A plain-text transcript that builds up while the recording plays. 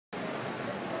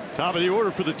Top of the order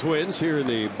for the Twins here in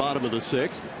the bottom of the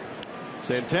 6th.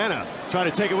 Santana trying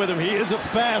to take it with him. He is a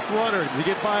fast runner. Does he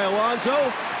get by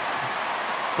Alonso?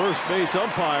 First base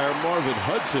umpire Marvin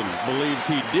Hudson believes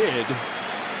he did,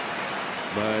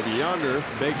 but Yonder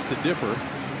begs to differ.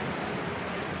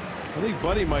 I think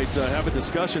Buddy might have a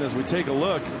discussion as we take a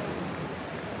look.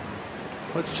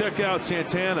 Let's check out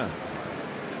Santana.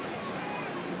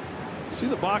 See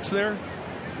the box there?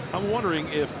 I'm wondering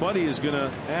if Buddy is going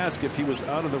to ask if he was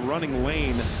out of the running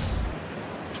lane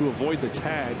to avoid the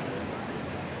tag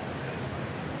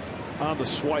on the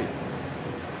swipe.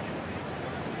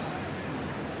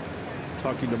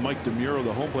 Talking to Mike DeMuro,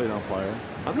 the home plate umpire.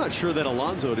 I'm not sure that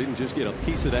Alonso didn't just get a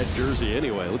piece of that jersey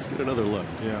anyway. Let's get another look.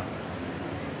 Yeah.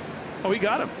 Oh, he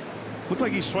got him. Looked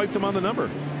like he swiped him on the number.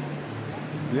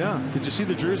 Yeah. Did you see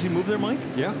the jersey move there, Mike?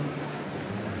 Yeah.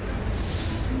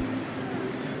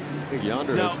 I think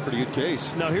Yonder has a pretty good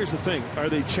case. Now, here's the thing. Are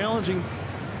they challenging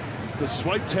the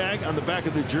swipe tag on the back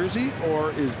of the jersey,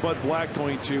 or is Bud Black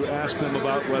going to ask them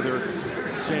about whether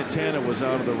Santana was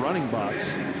out of the running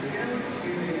box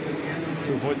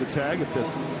to avoid the tag if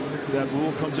that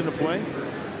rule comes into play?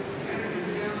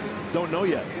 Don't know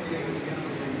yet.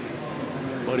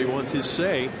 But he wants his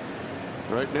say.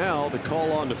 Right now, the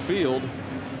call on the field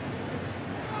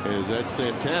is that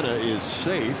Santana is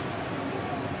safe.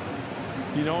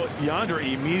 You know, Yonder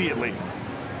immediately,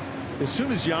 as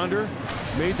soon as Yonder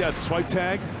made that swipe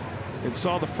tag and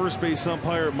saw the first base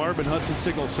umpire Marvin Hudson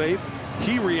signal safe,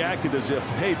 he reacted as if,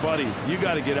 hey buddy, you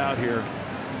got to get out here.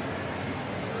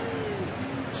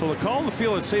 So the call on the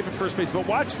field is safe at first base, but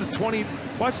watch the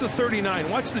 39,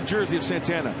 watch the jersey of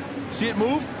Santana. See it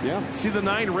move? Yeah. See the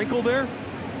 9 wrinkle there?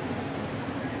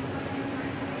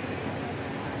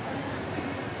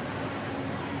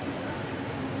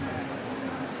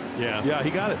 Yeah, he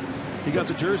got it. He got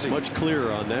the jersey. Much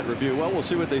clearer on that review. Well, we'll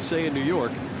see what they say in New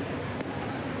York.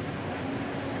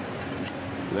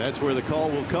 That's where the call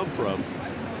will come from.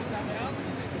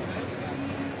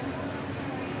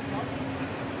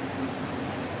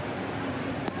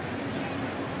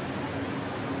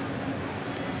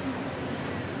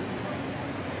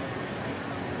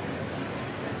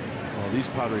 These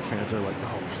Padres fans are like,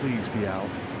 oh, please be out.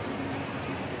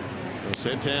 Well,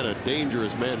 Santana,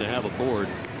 dangerous man to have aboard.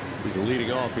 He's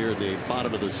leading off here in the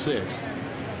bottom of the 6th.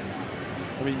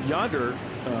 I mean, Yonder,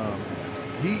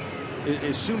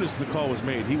 as soon as the call was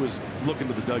made, he was looking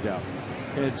to the dugout.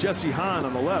 And Jesse Hahn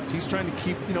on the left, he's trying to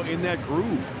keep, in that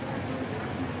groove.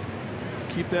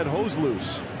 Keep that hose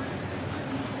loose.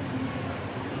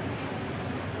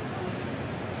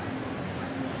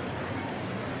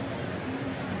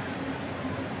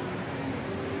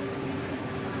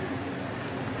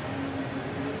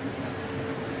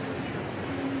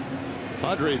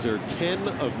 Padres are 10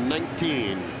 of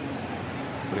 19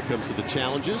 when it comes to the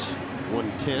challenges.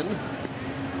 110,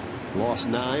 lost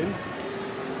 9.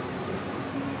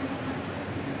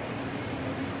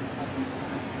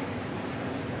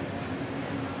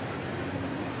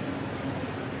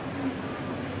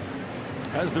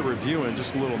 As they're reviewing,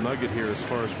 just a little nugget here as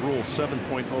far as Rule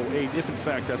 7.08, if in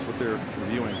fact that's what they're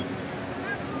reviewing.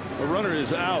 A runner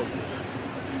is out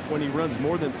when he runs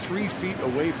more than 3 feet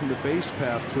away from the base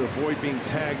path to avoid being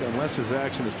tagged, unless his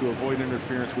action is to avoid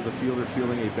interference with the fielder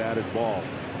fielding a batted ball.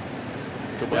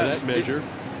 So by that measure,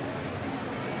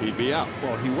 he'd be out.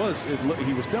 Well, he was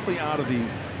definitely out of the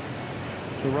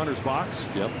runner's box.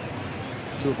 Yep.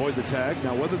 To avoid the tag.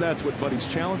 Now, whether that's what Buddy's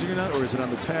challenging or not, or is it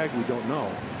on the tag, we don't know.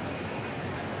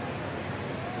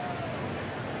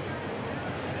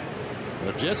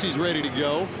 Well, Jesse's ready to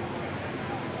go.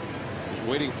 Just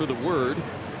waiting for the word.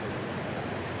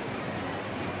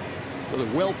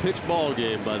 Another well-pitched ball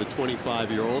game by the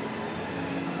 25-year-old.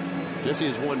 Jesse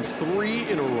has won 3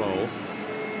 in a row.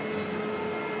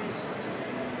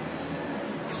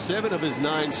 7 of his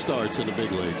 9 starts in the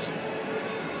big leagues.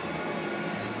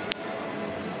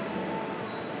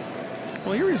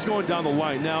 Well, here he's going down the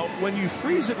line. Now, when you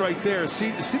freeze it right there, see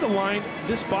the line,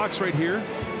 this box right here?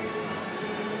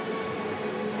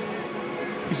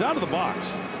 He's out of the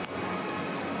box.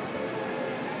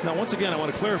 Now, once again, I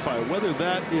want to clarify whether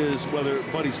whether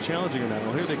Buddy's challenging or not.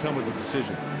 Well, here they come with the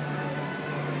decision.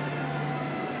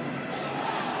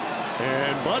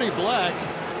 And Buddy Black,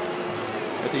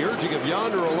 at the urging of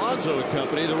Yonder, Alonso and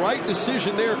company, the right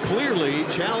decision there clearly.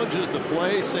 Challenges the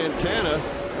play. Santana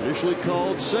initially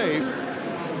called safe,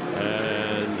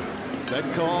 and that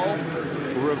call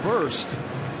reversed.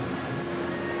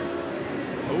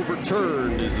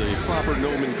 Overturned is the proper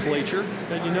nomenclature.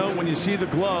 And when you see the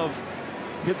glove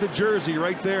hit the jersey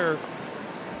right there,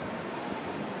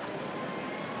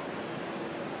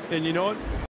 and you know what?